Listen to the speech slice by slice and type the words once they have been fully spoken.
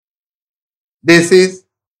This is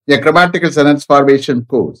a grammatical sentence formation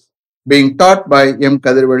course being taught by M.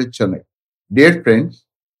 Kadirvadi Chennai. Dear friends,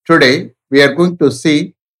 today we are going to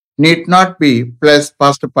see need not be plus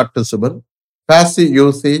past participle, passive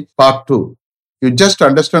usage part 2. You just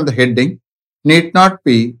understand the heading, need not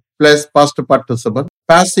be plus past participle,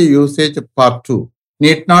 passive usage part 2.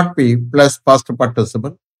 Need not be plus past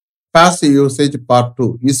participle, passive usage part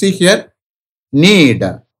 2. You see here, need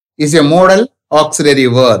is a modal auxiliary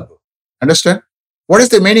verb. Understand? What is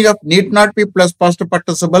the meaning of need not be plus past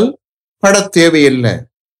participle? பட தேவையில்லை.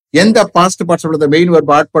 எந்த past participle main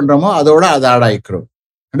verb add பண்றோமோ அதோட அதை add ஆயிக்கிறோம்.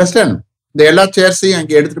 Understand? இந்த எல்லா சேர்ஸையும்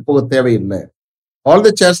அங்கே எடுத்துட்டு போக தேவையில்லை. All the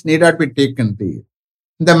chairs need not be taken the.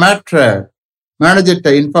 இந்த மேட்ரை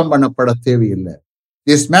மேனேஜர்கிட்ட இன்ஃபார்ம் பண்ணப்பட தேவையில்லை.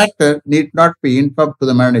 This matter need not be inform to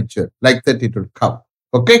the manager like that it will come.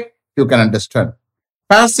 Okay, you can understand.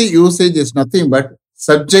 Passive usage is nothing but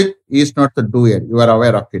subject is not the doer. You are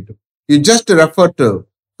aware of it. You just refer to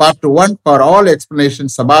part 1 for all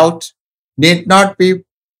explanations about need not be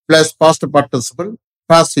plus past participle,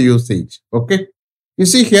 passive usage. Okay. You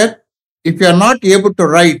see here, if you are not able to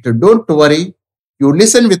write, don't worry. You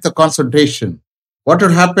listen with the concentration. What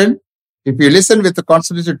will happen? If you listen with the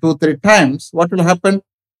concentration 2-3 times, what will happen?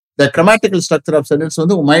 The grammatical structure of sentence on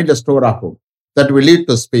the mind store ahum. That will lead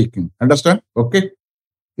to speaking. Understand? Okay.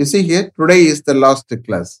 You see here, today is the last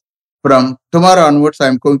class. From tomorrow onwards, I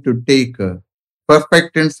am going to take perfect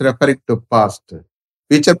tense referring to past.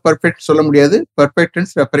 Future perfect சொல்ல முடியாது, perfect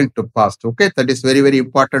tense referring to past. Okay, that is very, very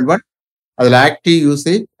important one. அதில் active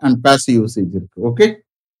usage and passive usage இருக்கு. Okay,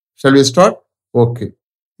 shall we start? Okay.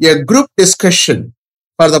 A group discussion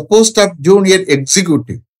for the post of junior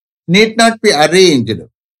executive need not be arranged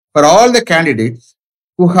for all the candidates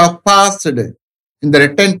who have passed in the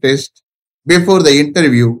written test before the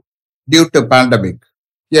interview due to pandemic.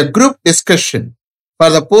 A group discussion for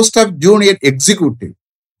the post of junior executive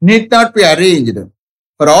need not be arranged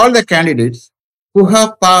for all the candidates who have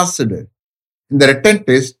passed in the written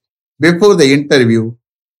test before the interview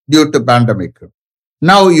due to pandemic.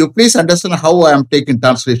 Now you please understand how I am taking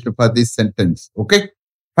translation for this sentence. Okay?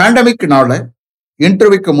 Pandemic நால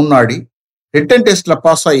இன்டர்வியூக்கு முன்னாடி return டெஸ்ட்ல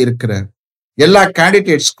pass ஆகியிருக்கிற எல்லா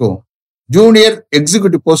கேண்டிடேட்ஸ்க்கும் junior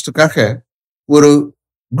executive போஸ்டுக்காக ஒரு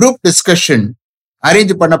group discussion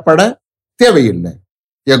arrange பண்ணப்பட தேவையில்லை.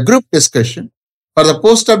 A group discussion for the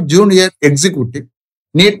post of junior executive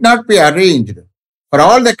need not be arranged for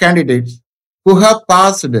all the candidates who have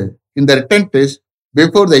passed in the written test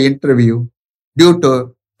before the interview due to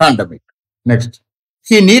pandemic. Next,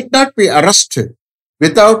 he need not be arrested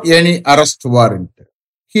without any arrest warrant.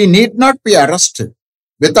 He need not be arrested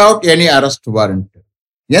without any arrest warrant.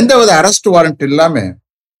 எந்த வித arrest warrant இல்லாம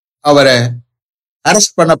அவரை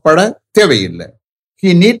arrest பண்ணப்பட தேவையில்லை.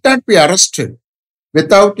 He need not be arrested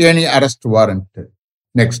without any arrest warrant.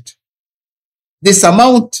 Next, this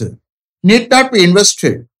amount need not be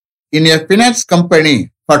invested in a finance company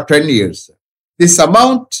for 10 years. This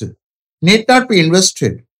amount need not be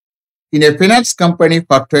invested in a finance company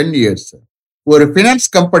for 10 years. ஒரு finance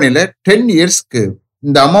companyல 10 yearsக்கு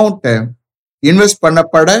இந்த அமௌண்ட்டை invest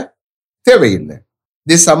பண்ணப்பட தேவையில்லை.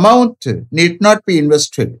 This amount need not be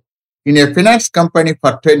invested in a finance company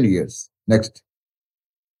for 10 years. Next,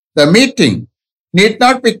 the meeting need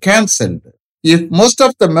not be cancelled if most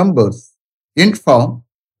of the members inform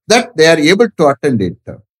that they are able to attend it.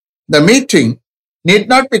 The meeting need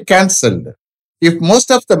not be cancelled if most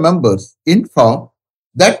of the members inform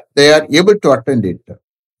that they are able to attend it.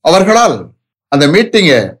 அவர்களால் அந்த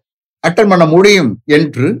மீட்டிங்கை attend பண்ண முடியும்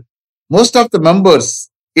என்று most of the members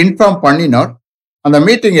inform பண்ணினால் அந்த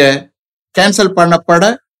மீட்டிங்கை cancel பண்ணப்பட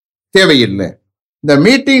தேவையில்லை. The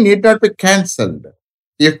meeting need not be cancelled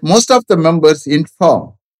if most of the members inform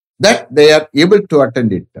that they are able to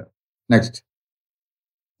attend it. Next,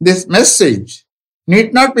 this message need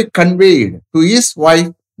not be conveyed to his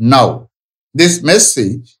wife now. This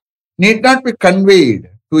message need not be conveyed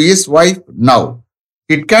to his wife now.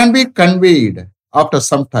 It can be conveyed after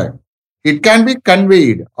some time. It can be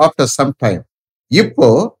conveyed after some time. இப்போ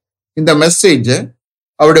இந்த message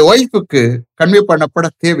அவருடைய ஒய்ஃபுக்கு convey பண்ணப்பட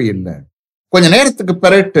தேவையில்லை. கொஞ்ச நேரத்துக்கு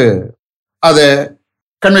பிறகு அதை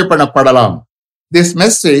convey பண்ணப்படலாம். This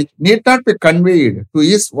message need not be conveyed to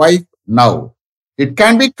his wife now. It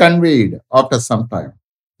can be conveyed after some time.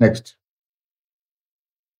 Next,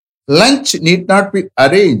 lunch need not be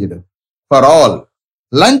arranged for all.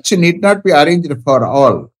 Lunch need not be arranged for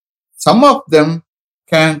all. Some of them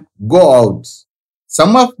can go out.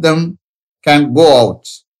 Some of them can go out.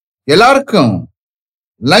 எல்லாருக்கும்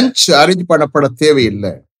lunch arrange பண்ணப்பட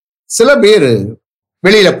தேவையில்லை. சில பேர்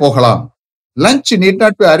வெளியில போகலாம். Lunch need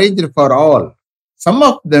not be arranged for all. Some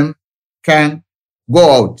of them can go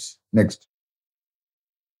out. Next.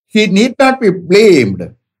 He need not be blamed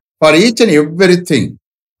for each and everything,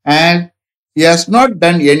 and he has not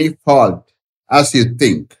done any fault as you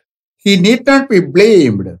think. He need not be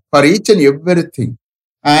blamed for each and everything,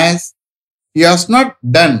 as he has not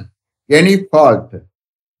done any fault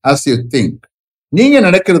as you think. நீங்க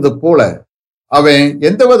நடக்கிறது போல அவன்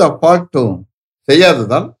எந்தவித ஃபால்ட்டும்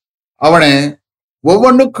செய்யாததால் அவனை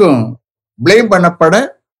ஒவ்வொன்றுக்கும் blame பண்ணப்பட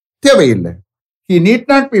தேவையில்லை. He need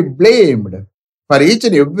not be blamed for each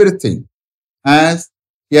and everything, as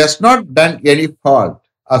he has not done any fault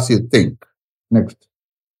as you think. Next.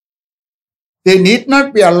 They need not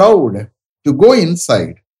be allowed to go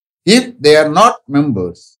inside if they are not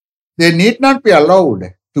members. They need not be allowed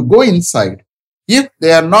to go inside if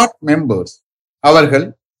they are not members. அவர்கள்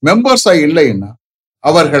மெம்பர்ஸா இல்லைன்னா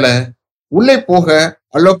அவர்களை உள்ளே போக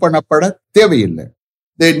allow பண்ணப்பட தேவையில்லை.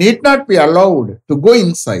 They need not be allowed to go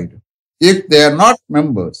inside if they are not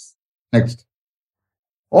members. Next.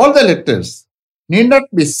 All the letters need not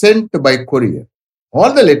be sent by courier.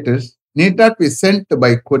 All the letters need not be sent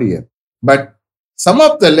by courier. But some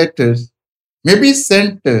of the letters may be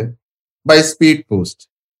sent by speed post.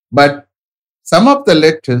 But some of the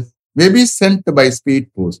letters may be sent by speed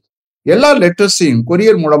post. எல்லா லெட்டர்ஸையும்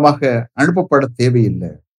courier மூலமாக அனுப்பப்பட தேவையில்லை.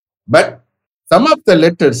 But some of the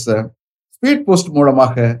letters speed post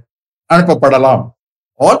மூலமாக அனுப்பப்படலாம்.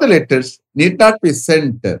 All the letters need not be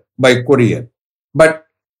sent by courier, but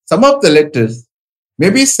some of the letters may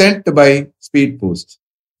be sent by speed post.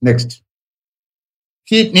 Next.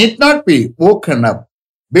 He need not be woken up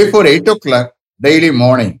before 8 o'clock daily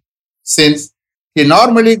morning, since he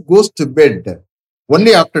normally goes to bed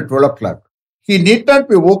only after 12 o'clock. He need not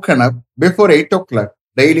be woken up before 8 o'clock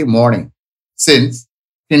daily morning, since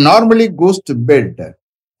he normally goes to bed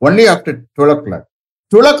only after 12 o'clock.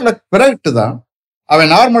 12 o'clock பிறகு தான்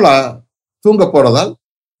அவன் நார்மலா தூங்க போறதால்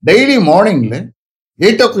daily மார்னிங்ல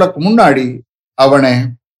 8 o'clock முன்னாடி அவனை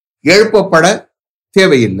எழுப்பப்பட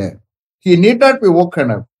தேவையில்லை. He need not be woken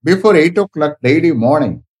up before 8 o'clock daily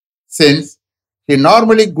morning, since he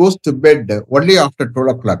normally goes to bed only after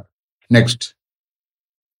 12 o'clock. Next.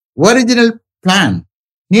 Original plan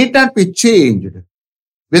need not be changed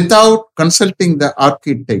without consulting the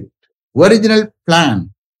architect. Original plan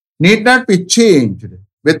need not be changed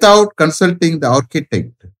without consulting the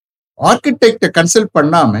architect. Architect consult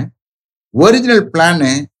பண்ணாம original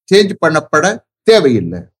பிளானை change பண்ணப்பட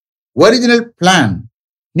தேவையில்லை. Original plan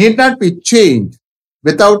need not be changed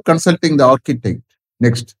without consulting the architect.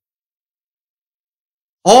 Next.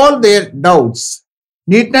 All their doubts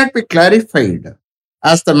need not be clarified,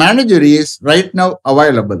 as the manager is right now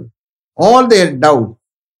available. All their doubts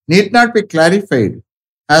need not be clarified,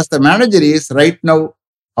 as the manager is right now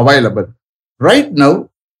available. Right now,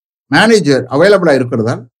 manager available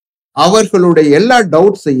இருக்கிறதால் அவர்களுடைய எல்லா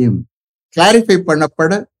டவுட்ஸையும் clarify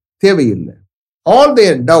பண்ணப்பட தேவையில்லை. All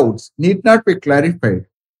their doubts need not be clarified,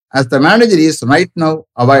 as the manager is right now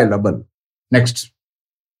available. Next.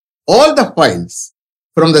 All the files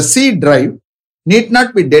from the C drive need not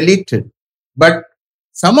be deleted, but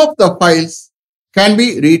some of the files can be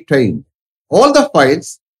retained. All the files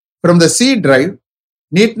from the C drive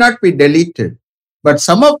need not be deleted, but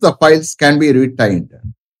some of the files can be retained.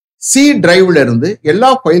 C driveல இருந்து எல்லா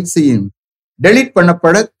ஃபைல்ஸையும் delete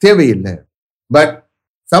பண்ணப்பட தேவையில்லை. But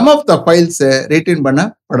some of the files retain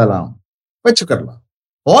பண்ணப்படலாம், வச்சுக்கலாம்.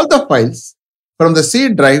 All the files from the C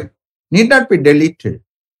drive need not be deleted,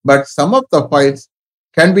 but some of the files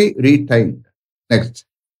can be retained. Next.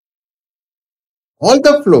 All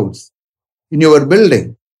the floors in your building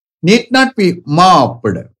need not be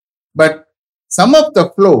mopped, but some of the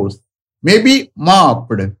floors may be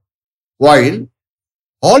mopped, while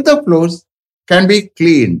all the floors can be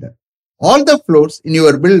cleaned. All the floors in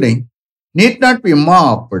your building need not be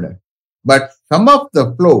mopped, but some of the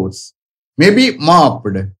floors may be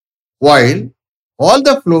mopped, while all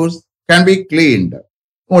the floors can be cleaned.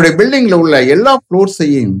 உங்களுடைய பில்டிங்ல உள்ள எல்லா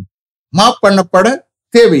ஃப்ளோர்ஸையும் mop பண்ணப்பட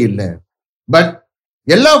தேவையில்லை. But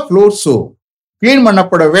எல்லா ஃப்ளோர்ஸும் clean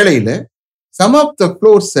பண்ணப்பட வேலையில some of the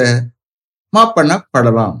floors mop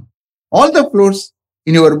பண்ணப்படலாம். All the floors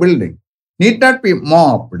in your building need not be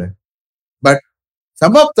mopped, but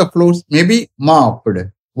some of the floors may be mopped,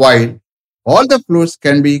 while all the floors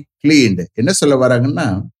can be cleaned. என்ன சொல்ல வராங்கன்னா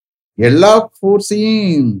எல்லா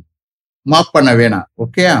ஃப்ளோர்ஸையும் mop பண்ண வேணாம்.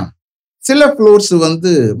 ஓகேயா? சில floors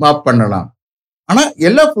mop பண்ணலாம், ஆனா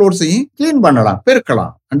எல்லா ஃப்ளோர்ஸையும் கிளீன் பண்ணலாம்,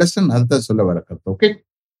 பெருக்கலாம். அண்டர்ஸ்டாண்ட்? அதுதான் சொல்ல வர கருத்து. Okay.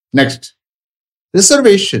 Next.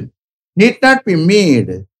 Reservation need not be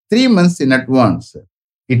made 3 months in advance.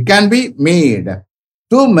 It can be made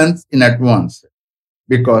 2 months in advance,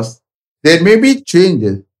 because there may be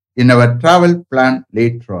changes in our travel plan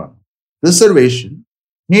later on. Reservation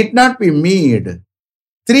need not be made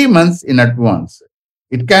 3 months in advance.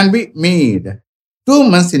 It can be made 2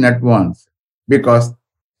 months in advance because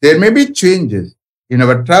there may be changes in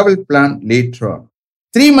our travel plan later on.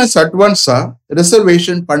 3 months அட்வான்ஸா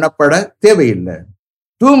reservation பண்ணப்பட தேவையில்லை.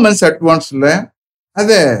 2 months அட்வான்ஸ்ல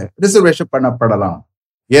அதை reservation பண்ணப்படலாம்.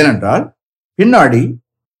 ஏனென்றால் பின்னாடி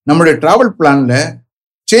நம்முடைய travel பிளான்ல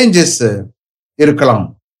changes இருக்கலாம்.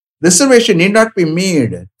 Reservation need not be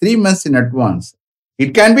made 3 months in advance. It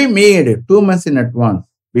can be made 2 months in advance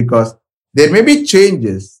because there may be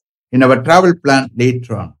changes in our travel plan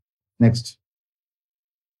later on. Next.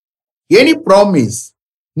 Any promise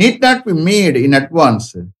need not be made in advance,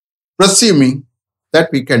 presuming that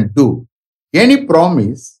we can do. Any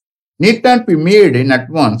promise need not be made in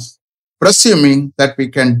advance, presuming that we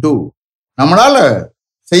can do. நம்மளால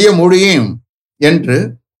செய்ய முடியும் என்று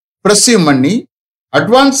presume பண்ணி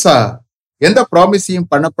அட்வான்ஸா எந்த ப்ராமிஸையும்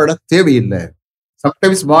பண்ணப்பட தேவையில்லை.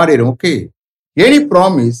 Sometimes மாறிடும். Okay, any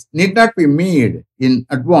promise NEET not be made in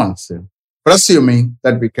advance presuming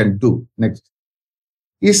that we can do. Next.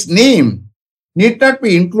 His name need not be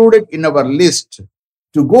included in our list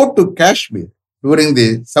to go to Kashmir during the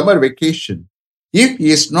summer vacation if he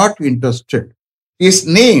is not interested. His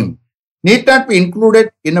name need not be included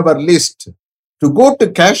in our list to go to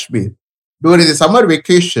Kashmir during the summer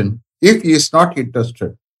vacation if he is not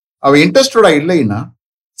interested. அவ இன்ட்ரெஸ்டடா இல்லைன்னா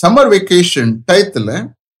summer vacation டயத்துல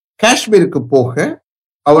காஷ்மீருக்கு போக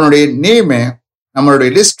அவனுடைய நேமை நம்மளுடைய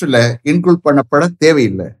லிஸ்ட்ல include பண்ணப்பட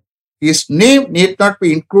தேவையில்லை. His name need not be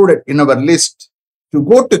included in our list to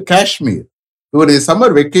go to Kashmir during the summer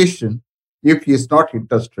vacation if he is not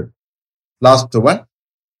interested. Last one.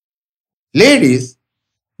 Ladies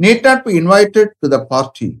need not be invited to the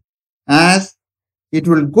party as it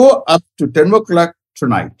will go up to 10 o'clock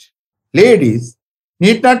tonight. Ladies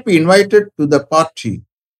need not be invited to the party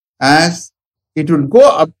as it will go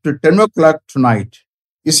up to 10 o'clock tonight.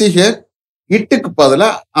 You see here, இட்டுக்கு பதிலா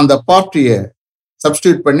அந்த பார்ட்டியை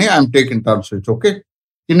substitute பண்ணி I am taking translate. Okay,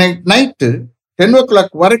 இன்னைக்கு night 10 o'clock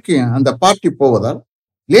வரைக்கும் அந்த party போவதால்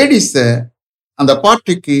லேடிஸை அந்த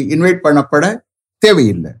பார்ட்டிக்கு இன்வைட் பண்ணப்பட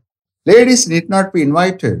தேவையில்லை. Ladies need not be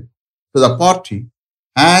invited to the party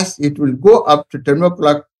as it will go up to 10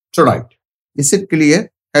 o'clock tonight. Is it clear?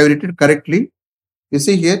 Have you written correctly? You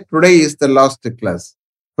see here, today is the last class.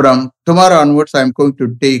 From tomorrow onwards, I am going to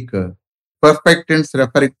take perfect tense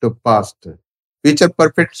referring to past. Future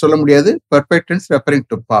perfect சொல்ல முடியாது, perfect tense referring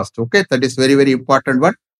to past. Okay, that is very, very important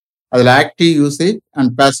one. அதில் active usage and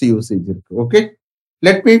passive usage இருக்கு. Okay,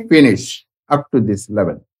 let me finish up to this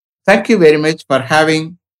level. Thank you very much for having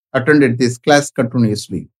attended this class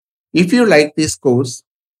continuously. If you like this course,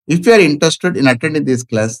 if you are interested in attending this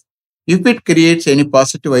class, if it creates any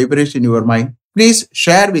positive vibration in your mind, please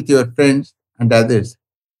share with your friends and others.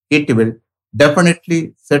 It will definitely,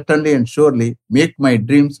 certainly and surely make my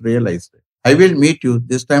dreams realized. I will meet you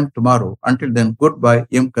this time tomorrow. Until then, goodbye.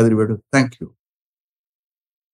 M. Kadrivedu. Thank you.